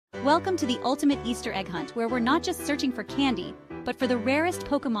Welcome to the ultimate Easter egg hunt, where we're not just searching for candy, but for the rarest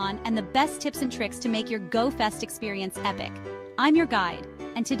Pokemon and the best tips and tricks to make your Go Fest experience epic. I'm your guide,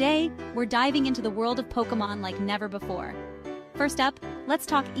 and today, we're diving into the world of Pokemon like never before. First up, let's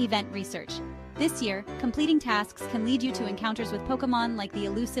talk event research. This year, completing tasks can lead you to encounters with Pokemon like the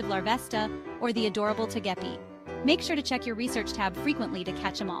elusive Larvesta or the adorable Togepi. Make sure to check your research tab frequently to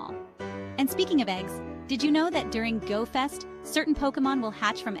catch them all. And speaking of eggs, did you know that during Go Fest, certain Pokemon will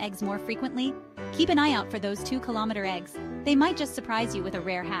hatch from eggs more frequently? Keep an eye out for those 2-kilometer eggs. They might just surprise you with a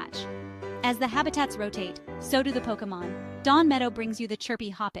rare hatch. As the habitats rotate, so do the Pokemon. Dawn Meadow brings you the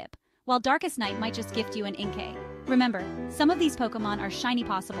chirpy Hoppip, while Darkest Night might just gift you an Inkay. Remember, some of these Pokemon are shiny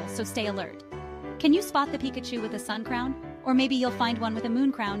possible, so stay alert. Can you spot the Pikachu with a sun crown? Or maybe you'll find one with a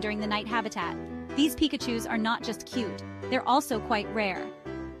moon crown during the night habitat. These Pikachus are not just cute, they're also quite rare.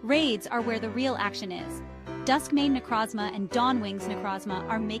 Raids are where the real action is. Duskmane Necrozma and Dawnwings Necrozma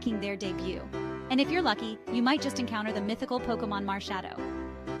are making their debut. And if you're lucky, you might just encounter the mythical Pokemon Marshadow.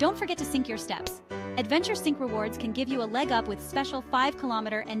 Don't forget to sync your steps. Adventure Sync rewards can give you a leg up with special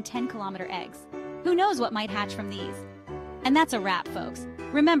 5-kilometer and 10-kilometer eggs. Who knows what might hatch from these? And that's a wrap, folks.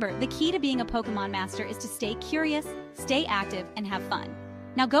 Remember, the key to being a Pokemon master is to stay curious, stay active, and have fun.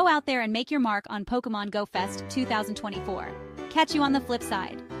 Now go out there and make your mark on Pokemon Go Fest 2024. Catch you on the flip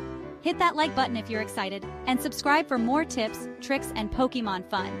side. Hit that like button if you're excited, and subscribe for more tips, tricks, and Pokemon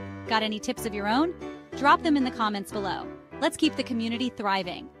fun. Got any tips of your own? Drop them in the comments below. Let's keep the community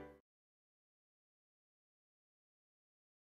thriving.